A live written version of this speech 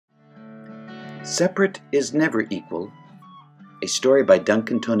Separate is Never Equal, a story by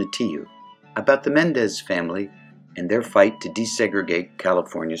Duncan Tonatiuh about the Mendez family and their fight to desegregate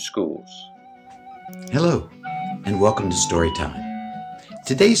California schools. Hello, and welcome to Storytime.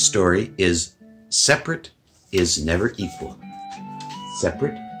 Today's story is Separate is Never Equal.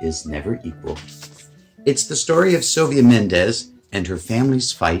 Separate is Never Equal. It's the story of Sylvia Mendez and her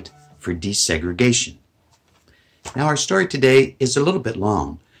family's fight for desegregation. Now, our story today is a little bit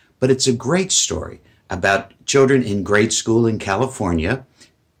long, but it's a great story about children in grade school in California,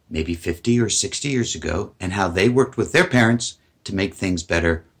 maybe 50 or 60 years ago, and how they worked with their parents to make things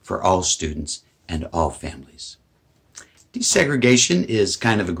better for all students and all families. Desegregation is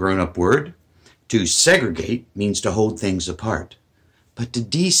kind of a grown-up word. To segregate means to hold things apart, but to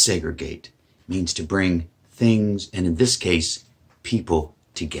desegregate means to bring things, and in this case, people,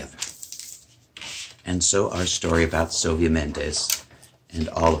 together. And so our story about Sylvia Mendez and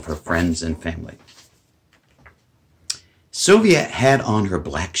all of her friends and family. Sylvia had on her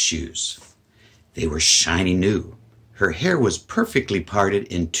black shoes. They were shiny new. Her hair was perfectly parted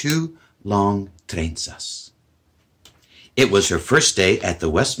in two long trenzas. It was her first day at the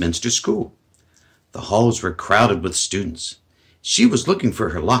Westminster School. The halls were crowded with students. She was looking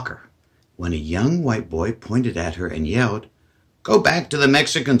for her locker when a young white boy pointed at her and yelled, "Go back to the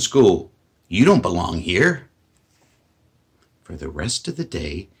Mexican school. You don't belong here." For the rest of the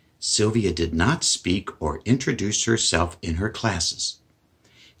day, Sylvia did not speak or introduce herself in her classes.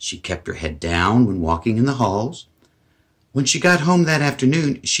 She kept her head down when walking in the halls. When she got home that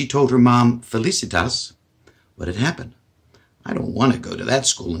afternoon, she told her mom, Felicitas, what had happened. "I don't want to go to that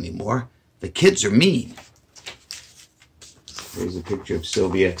school anymore. The kids are mean." There's a picture of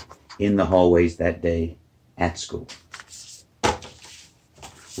Sylvia in the hallways that day at school.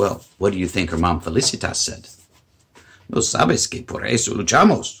 Well, what do you think her mom Felicitas said? "No sabes que por eso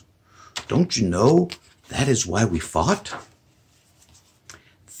luchamos. Don't you know that is why we fought?"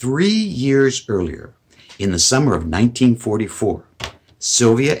 3 years earlier, in the summer of 1944,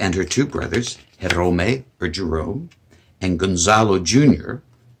 Sylvia and her two brothers, Jerome, and Gonzalo Jr.,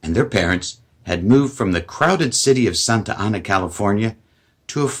 and their parents had moved from the crowded city of Santa Ana, California,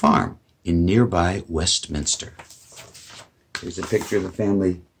 to a farm in nearby Westminster. Here's a picture of the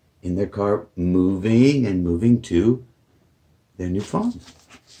family in their car moving to their new farm.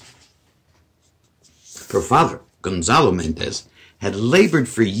 Her father, Gonzalo Mendez, had labored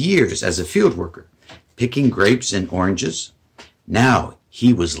for years as a field worker, picking grapes and oranges. Now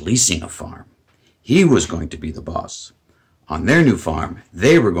he was leasing a farm. He was going to be the boss. On their new farm,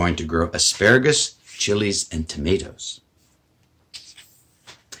 they were going to grow asparagus, chilies, and tomatoes.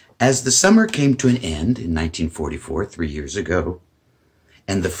 As the summer came to an end in 1944, 3 years ago,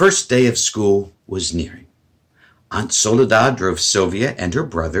 and the first day of school was nearing, Aunt Soledad drove Sylvia and her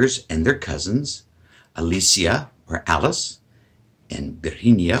brothers and their cousins, Alicia or Alice, and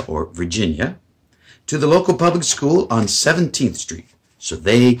Virginia or Virginia, to the local public school on 17th Street so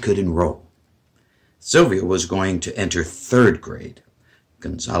they could enroll. Sylvia was going to enter 3rd grade.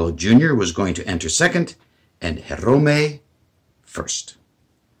 Gonzalo Jr. was going to enter 2nd, and Jerome 1st.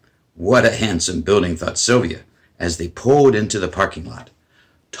 What a handsome building, thought Sylvia, as they pulled into the parking lot.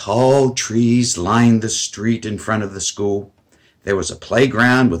 Tall trees lined the street in front of the school. There was a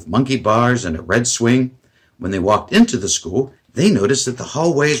playground with monkey bars and a red swing. When they walked into the school, they noticed that the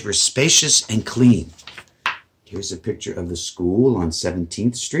hallways were spacious and clean. Here's a picture of the school on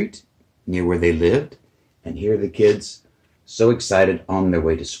 17th Street, near where they lived. And here are the kids, so excited on their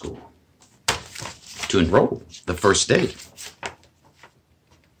way to school, to enroll the first day.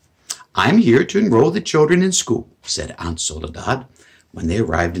 "I'm here to enroll the children in school," said Aunt Soledad when they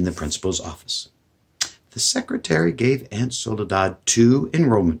arrived in the principal's office. The secretary gave Aunt Soledad 2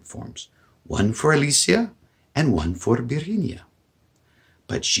 enrollment forms, one for Alicia and one for Virginia.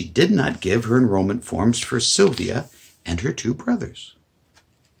 But she did not give her enrollment forms for Sylvia and her 2 brothers.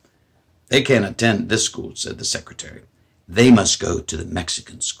 "They can't attend this school," said the secretary. "They must go to the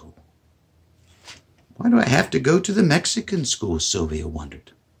Mexican school." "Why do I have to go to the Mexican school?" Sylvia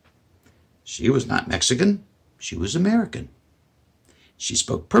wondered. She was not Mexican. She was American. She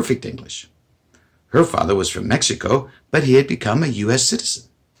spoke perfect English. Her father was from Mexico, but he had become a U.S. citizen.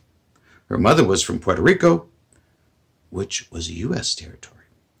 Her mother was from Puerto Rico, which was a U.S. territory.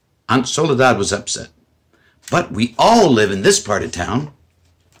 Aunt Soledad was upset. "But we all live in this part of town."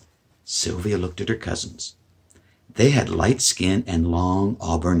 Sylvia looked at her cousins. They had light skin and long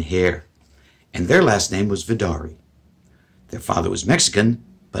auburn hair, and their last name was Vidari. Their father was Mexican,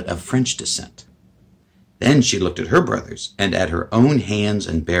 but of French descent. Then she looked at her brothers and at her own hands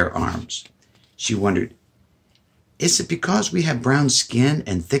and bare arms. She wondered, is it because we have brown skin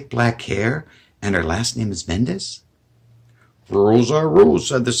and thick black hair And her last name is Mendez? Rules are rules,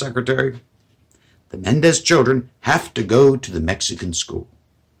 said the secretary. The Mendez children have to go to the Mexican school.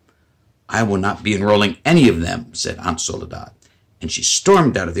 I will not be enrolling any of them, said Aunt Soledad, and she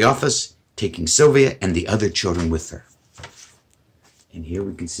stormed out of the office, taking Sylvia and the other children with her. And here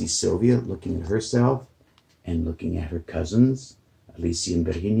we can see Sylvia looking at herself and looking at her cousins, Alicia and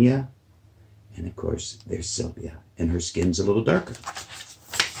Virginia. And of course, there's Sylvia, and her skin's a little darker.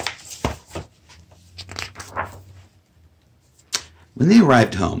 When they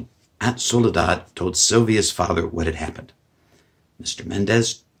arrived home, Aunt Soledad told Sylvia's father what had happened. Mr.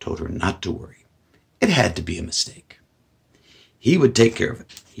 Mendez told her not to worry. It had to be a mistake. He would take care of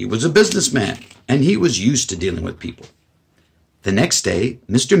it. He was a businessman, and he was used to dealing with people. The next day,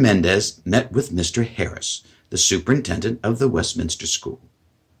 Mr. Mendez met with Mr. Harris, the superintendent of the Westminster School.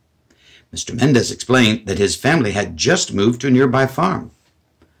 Mr. Mendez explained that his family had just moved to a nearby farm.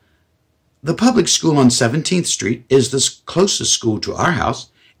 The public school on 17th Street is the closest school to our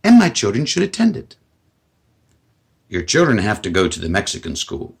house, and my children should attend it. Your children have to go to the Mexican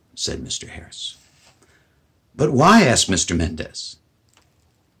school, said Mr. Harris. But why? Asked Mr. Mendez.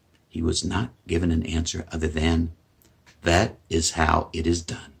 He was not given an answer other than, that is how it is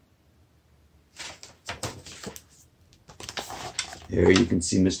done. There you can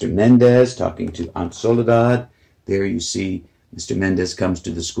see Mr. Mendez talking to Aunt Soledad. There you see Mr. Mendez comes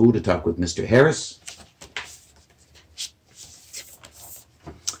to the school to talk with Mr. Harris.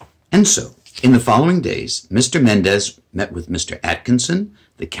 And so, in the following days, Mr. Mendez met with Mr. Atkinson,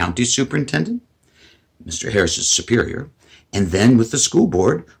 the county superintendent, Mr. Harris's superior, and then with the school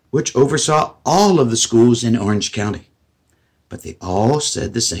board, which oversaw all of the schools in Orange County. But they all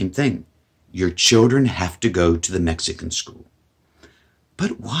said the same thing. Your children have to go to the Mexican school.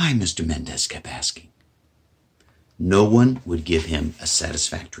 But why? Mr. Mendez kept asking. No one would give him a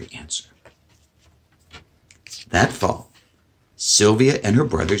satisfactory answer. That fall, Sylvia and her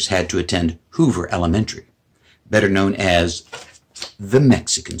brothers had to attend Hoover Elementary, better known as the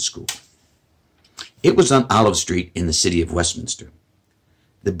Mexican school. It was on Olive Street in the city of Westminster.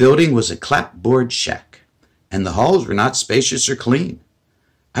 The building was a clapboard shack, and the halls were not spacious or clean.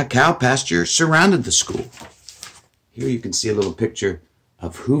 A cow pasture surrounded the school. Here you can see a little picture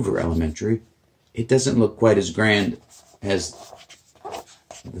of Hoover Elementary. It doesn't look quite as grand as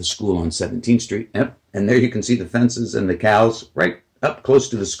the school on 17th Street. Yep. And there you can see the fences and the cows right up close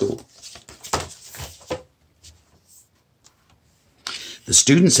to the school. The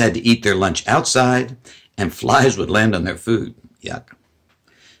students had to eat their lunch outside, and flies would land on their food. Yuck.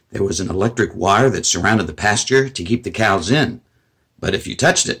 There was an electric wire that surrounded the pasture to keep the cows in, but if you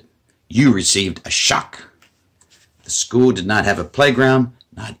touched it, you received a shock. The school did not have a playground,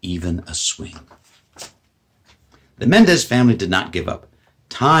 not even a swing. The Mendez family did not give up.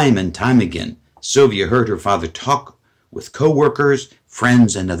 Time and time again, Sylvia heard her father talk with co-workers,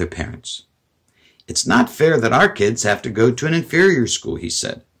 friends, and other parents. It's not fair that our kids have to go to an inferior school, he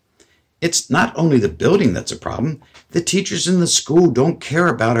said. It's not only the building that's a problem. The teachers in the school don't care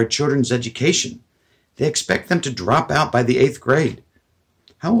about our children's education. They expect them to drop out by the 8th grade.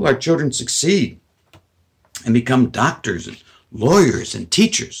 How will our children succeed and become doctors and lawyers and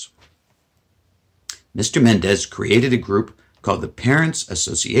teachers? Mr. Mendez created a group called the Parents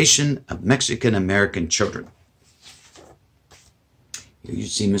Association of Mexican American Children. Here you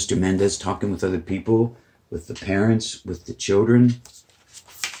see Mr. Mendez talking with other people, with the parents, with the children.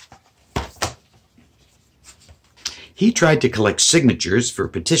 He tried to collect signatures for a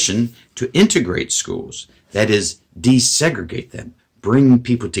petition to integrate schools, that is, desegregate them, bring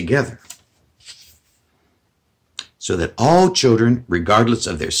people together, so that all children, regardless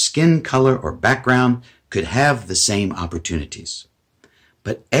of their skin color or background, could have the same opportunities.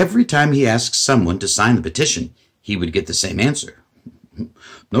 But every time he asked someone to sign the petition, he would get the same answer.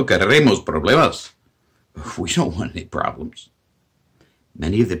 No queremos problemas. We don't want any problems.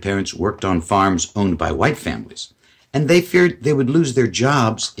 Many of the parents worked on farms owned by white families, and they feared they would lose their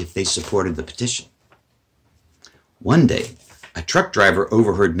jobs if they supported the petition. One day, a truck driver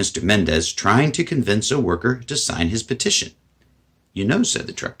overheard Mr. Mendez trying to convince a worker to sign his petition. You know, said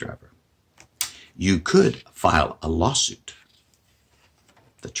the truck driver, you could file a lawsuit.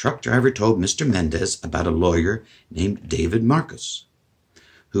 The truck driver told Mr. Mendez about a lawyer named David Marcus,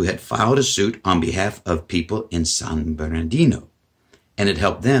 who had filed a suit on behalf of people in San Bernardino, and had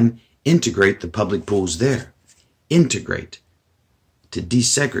helped them integrate the public pools there. Integrate, to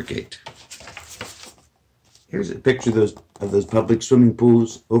desegregate. Here's a picture of those public swimming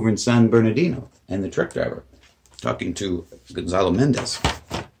pools over in San Bernardino, and the truck driver talking to Gonzalo Mendez.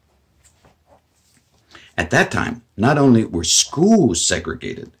 At that time, not only were schools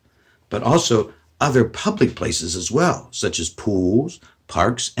segregated, but also other public places as well, such as pools,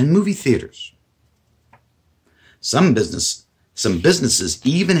 parks, and movie theaters. Some businesses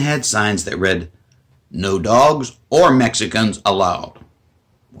even had signs that read, "No dogs or Mexicans allowed."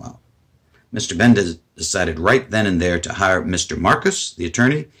 Wow. Mr. Mendez decided right then and there to hire Mr. Marcus, the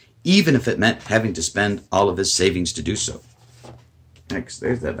attorney, even if it meant having to spend all of his savings to do so. Next,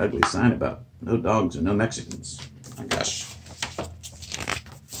 there's that ugly sign about no dogs and no Mexicans. My gosh.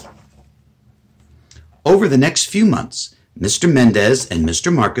 Over the next few months, Mr. Mendez and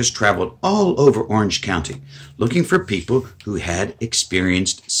Mr. Marcus traveled all over Orange County looking for people who had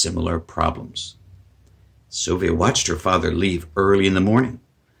experienced similar problems. Sylvia watched her father leave early in the morning.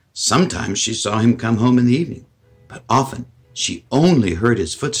 Sometimes she saw him come home in the evening, but often she only heard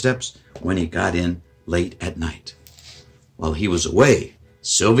his footsteps when he got in late at night. While he was away,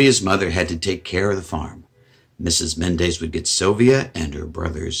 Sylvia's mother had to take care of the farm. Mrs. Mendez would get Sylvia and her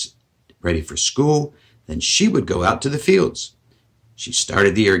brothers ready for school, then she would go out to the fields. She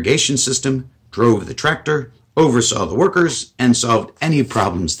started the irrigation system, drove the tractor, oversaw the workers, and solved any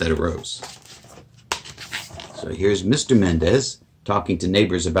problems that arose. So here's Mr. Mendez talking to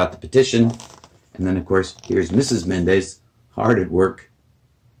neighbors about the petition, and then, of course, here's Mrs. Mendez hard at work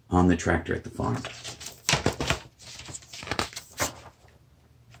on the tractor at the farm.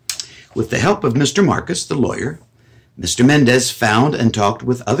 With the help of Mr. Marcus, the lawyer, Mr. Mendez found and talked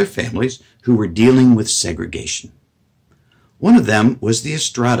with other families who were dealing with segregation. One of them was the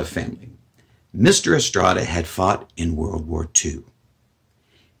Estrada family. Mr. Estrada had fought in World War II.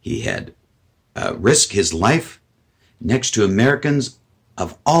 He had risked his life next to Americans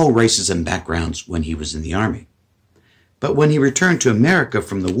of all races and backgrounds when he was in the Army. But when he returned to America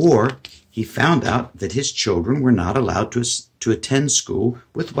from the war, he found out that his children were not allowed to attend school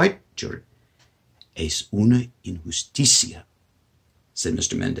with white children. Es una injusticia, said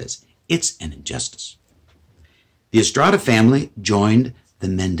Mr. Mendez. It's an injustice. The Estrada family joined the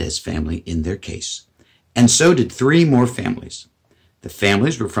Mendez family in their case, and so did 3 more families. The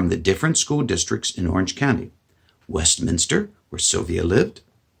families were from the different school districts in Orange County: Westminster, where Sylvia lived,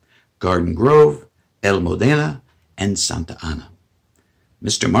 Garden Grove, El Modena, and Santa Ana.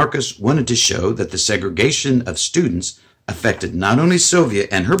 Mr. Marcus wanted to show that the segregation of students affected not only Sylvia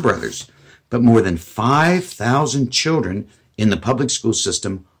and her brothers, but more than 5,000 children in the public school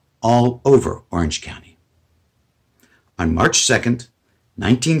system all over Orange County. On March 2nd,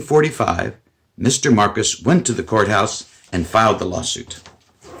 1945, Mr. Marcus went to the courthouse and filed the lawsuit.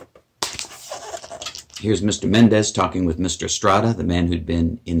 Here's Mr. Mendez talking with Mr. Estrada, the man who'd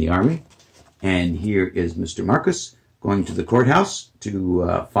been in the Army. And here is Mr. Marcus going to the courthouse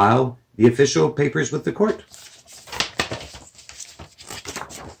to file the official papers with the court.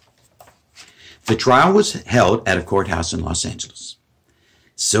 The trial was held at a courthouse in Los Angeles.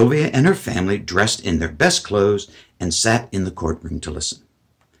 Sylvia and her family dressed in their best clothes and sat in the courtroom to listen.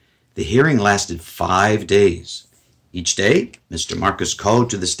 The hearing lasted 5 days. Each day, Mr. Marcus called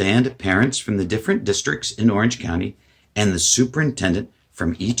to the stand parents from the different districts in Orange County and the superintendent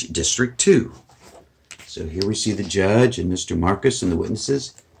from each district too. So here we see the judge and Mr. Marcus and the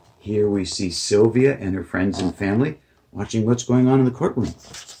witnesses. Here we see Sylvia and her friends and family watching what's going on in the courtroom.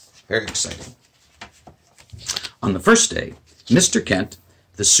 Very exciting. On the first day, Mr. Kent,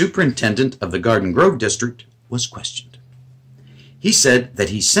 the superintendent of the Garden Grove district, was questioned. He said that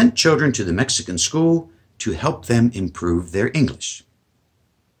he sent children to the Mexican school to help them improve their English.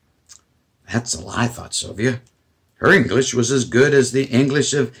 That's a lie, thought Sylvia. Her English was as good as the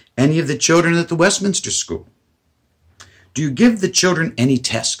English of any of the children at the Westminster school. Do you give the children any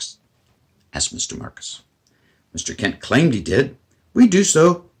tests? Asked Mr. Marcus. Mr. Kent claimed he did. We do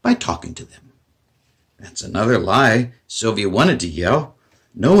so by talking to them. That's another lie, Sylvia wanted to yell.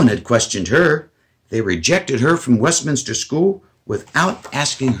 No one had questioned her. They rejected her from Westminster school without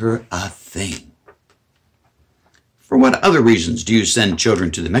asking her a thing. For what other reasons do you send children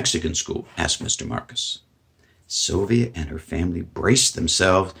to the Mexican school? Asked Mr. Marcus. Sylvia and her family braced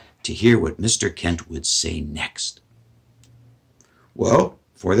themselves to hear what Mr. Kent would say next. Well,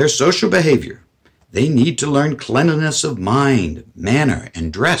 for their social behavior, they need to learn cleanliness of mind, manner,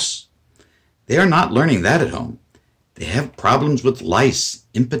 and dress. They are not learning that at home. They have problems with lice,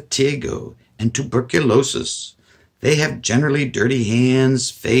 impetigo, and tuberculosis. They have generally dirty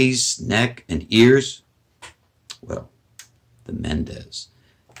hands, face, neck, and ears. Well, the Mendez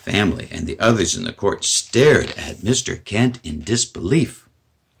family and the others in the court stared at Mr. Kent in disbelief.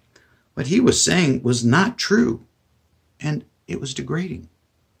 What he was saying was not true, and it was degrading.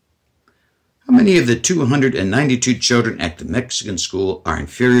 How many of the 292 children at the Mexican school are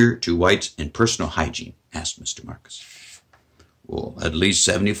inferior to whites in personal hygiene? Asked Mr. Marcus. Well, at least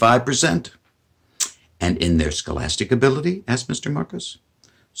 75%. And in their scholastic ability? Asked Mr. Marcus.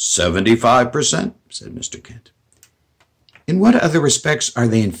 75%, said Mr. Kent. In what other respects are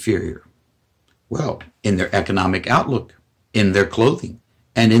they inferior? Well, in their economic outlook, in their clothing,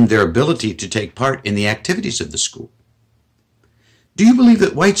 and in their ability to take part in the activities of the school. Do you believe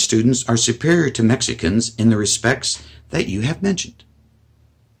that white students are superior to Mexicans in the respects that you have mentioned?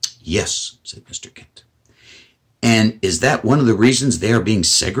 Yes, said Mr. Kent. And is that one of the reasons they are being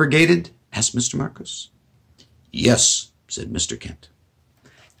segregated? Asked Mr. Marcus. Yes, said Mr. Kent.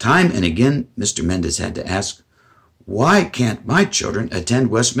 Time and again, Mr. Mendez had to ask, why can't my children attend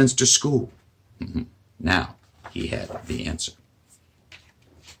Westminster School? Now he had the answer.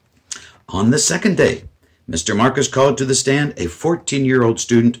 On the second day, Mr. Marcus called to the stand a 14-year-old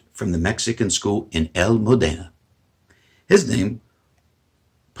student from the Mexican school in El Modena. Her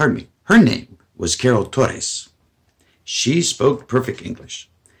name was Carol Torres. She spoke perfect English.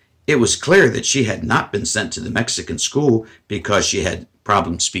 It was clear that she had not been sent to the Mexican school because she had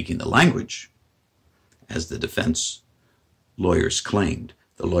problems speaking the language, as the defense lawyers claimed,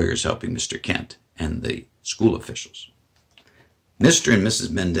 the lawyers helping Mr. Kent and the school officials. Mr. and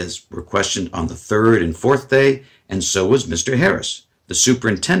Mrs. Mendez were questioned on the third and fourth day, and so was Mr. Harris, the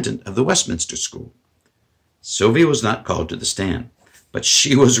superintendent of the Westminster School. Sylvia was not called to the stand, but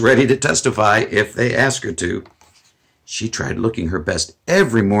she was ready to testify if they asked her to. She tried looking her best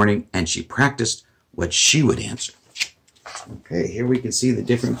every morning, and she practiced what she would answer. Okay, here we can see the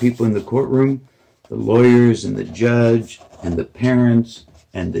different people in the courtroom, the lawyers and the judge and the parents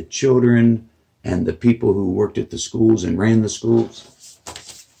and the children and the people who worked at the schools and ran the schools.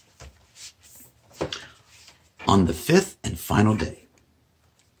 On the fifth and final day,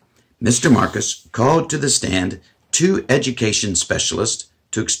 Mr. Marcus called to the stand two education specialists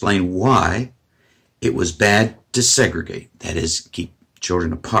to explain why it was bad to segregate, that is, keep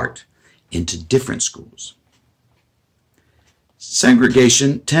children apart, into different schools.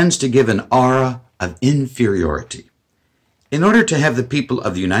 Segregation tends to give an aura of inferiority. In order to have the people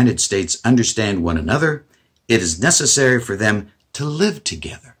of the United States understand one another, it is necessary for them to live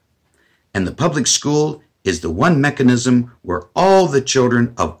together. And the public school is the one mechanism where all the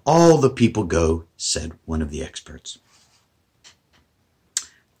children of all the people go, said one of the experts.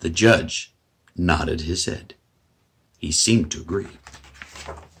 The judge nodded his head. He seemed to agree.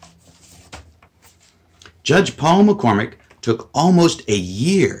 Judge Paul McCormick took almost a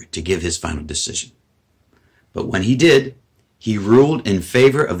year to give his final decision. But when he did, he ruled in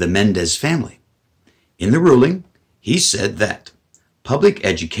favor of the Mendez family. In the ruling, he said that public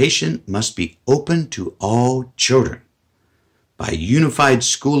education must be open to all children by a unified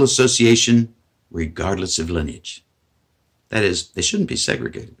school association regardless of lineage. That is, they shouldn't be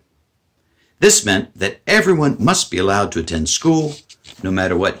segregated. This meant that everyone must be allowed to attend school, no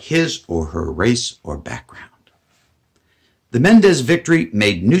matter what his or her race or background. The Mendez victory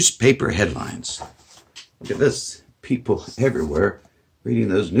made newspaper headlines. Look at this. People everywhere reading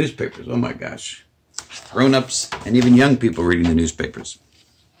those newspapers. Oh my gosh. Grown-ups and even young people reading the newspapers.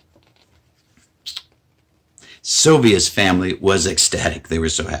 Sylvia's family was ecstatic. They were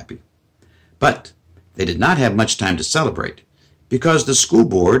so happy. But they did not have much time to celebrate because the school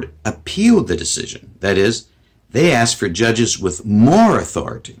board appealed the decision. That is, they asked for judges with more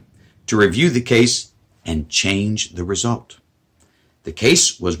authority to review the case and change the result. The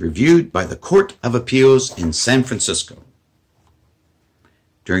case was reviewed by the Court of Appeals in San Francisco.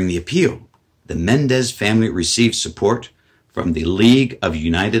 During the appeal, the Mendez family received support from the League of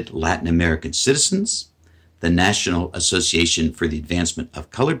United Latin American Citizens, the National Association for the Advancement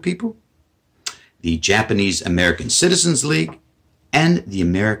of Colored People, the Japanese American Citizens League, and the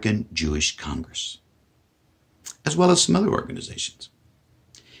American Jewish Congress, as well as some other organizations.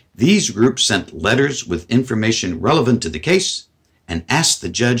 These groups sent letters with information relevant to the case and asked the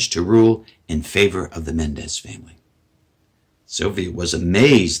judge to rule in favor of the Mendez family. Sylvia was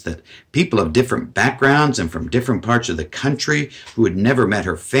amazed that people of different backgrounds and from different parts of the country who had never met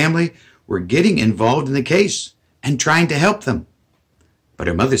her family were getting involved in the case and trying to help them. But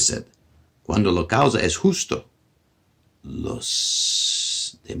her mother said, "Cuando la causa es justo,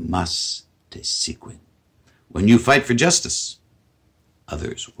 los demás te siguen." When you fight for justice,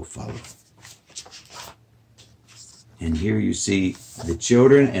 others will follow. And here you see the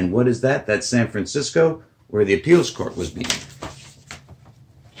children, and what is that? That's San Francisco, where the appeals court was meeting.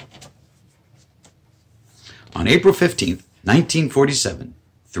 On April 15th, 1947,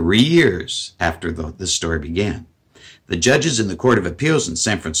 3 years after this story began, the judges in the Court of Appeals in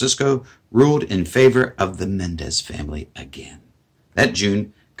San Francisco ruled in favor of the Mendez family again. That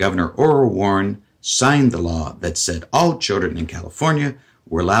June, Governor Orwell Warren signed the law that said all children in California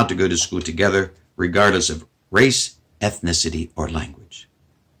were allowed to go to school together regardless of race, ethnicity, or language.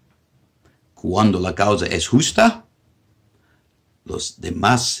 Cuando la causa es justa, los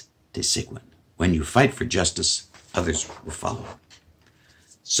demás te siguen. When you fight for justice, others will follow.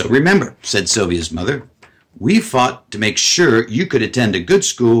 So remember, said Sylvia's mother, we fought to make sure you could attend a good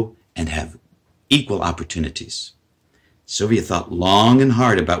school and have equal opportunities. Sylvia thought long and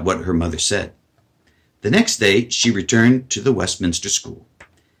hard about what her mother said. The next day, she returned to the Westminster School.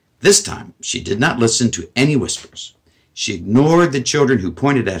 This time, she did not listen to any whispers. She ignored the children who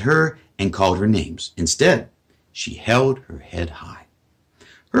pointed at her and called her names. Instead, she held her head high.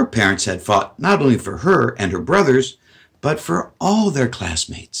 Her parents had fought not only for her and her brothers, but for all their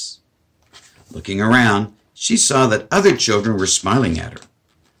classmates. Looking around, she saw that other children were smiling at her.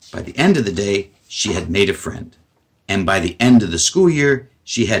 By the end of the day, she had made a friend. And by the end of the school year,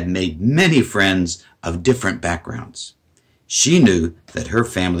 she had made many friends of different backgrounds. She knew that her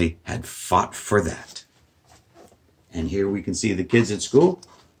family had fought for that. And here we can see the kids at school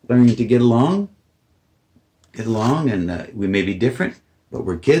learning to get along, and we may be different, but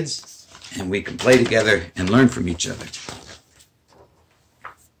we're kids, and we can play together and learn from each other.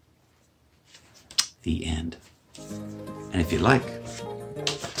 The end. And if you like,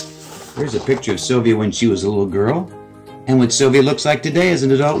 here's a picture of Sylvia when she was a little girl, and what Sylvia looks like today as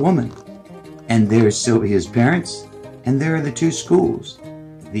an adult woman. And there's Sylvia's parents, and there are the two schools,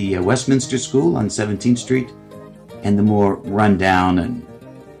 the Westminster School on 17th Street, and the more rundown and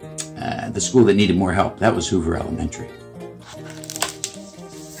the school that needed more help. That was Hoover Elementary.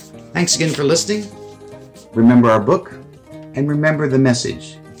 Thanks again for listening. Remember our book, and remember the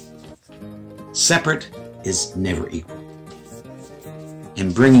message. Separate is never equal.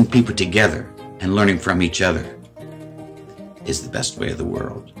 And bringing people together and learning from each other is the best way of the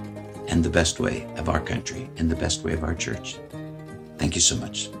world, and the best way of our country, and the best way of our church. Thank you so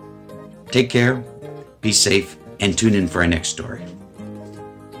much. Take care, be safe, and tune in for our next story.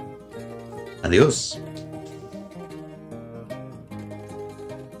 Adios.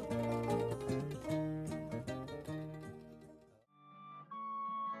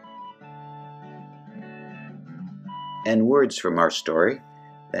 And words from our story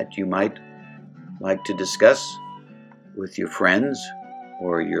that you might like to discuss with your friends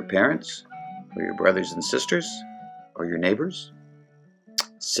or your parents or your brothers and sisters or your neighbors.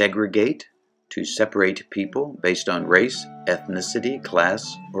 Segregate, to separate people based on race, ethnicity,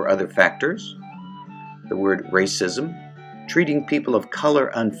 class, or other factors. The word racism, treating people of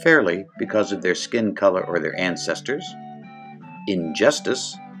color unfairly because of their skin color or their ancestors.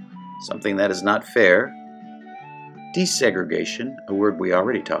 Injustice, something that is not fair. Desegregation, a word we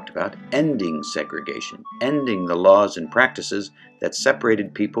already talked about. Ending segregation, ending the laws and practices that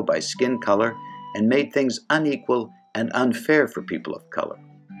separated people by skin color and made things unequal and unfair for people of color.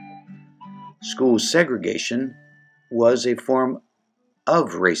 School segregation was a form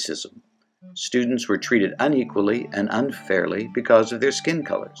of racism. Students were treated unequally and unfairly because of their skin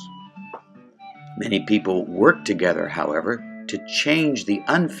colors. Many people worked together, however, to change the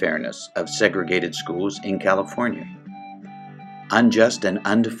unfairness of segregated schools in California. Unjust and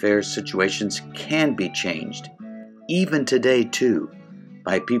unfair situations can be changed, even today too,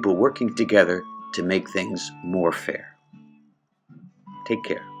 by people working together to make things more fair. Take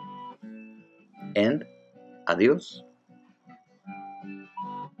care. And adios.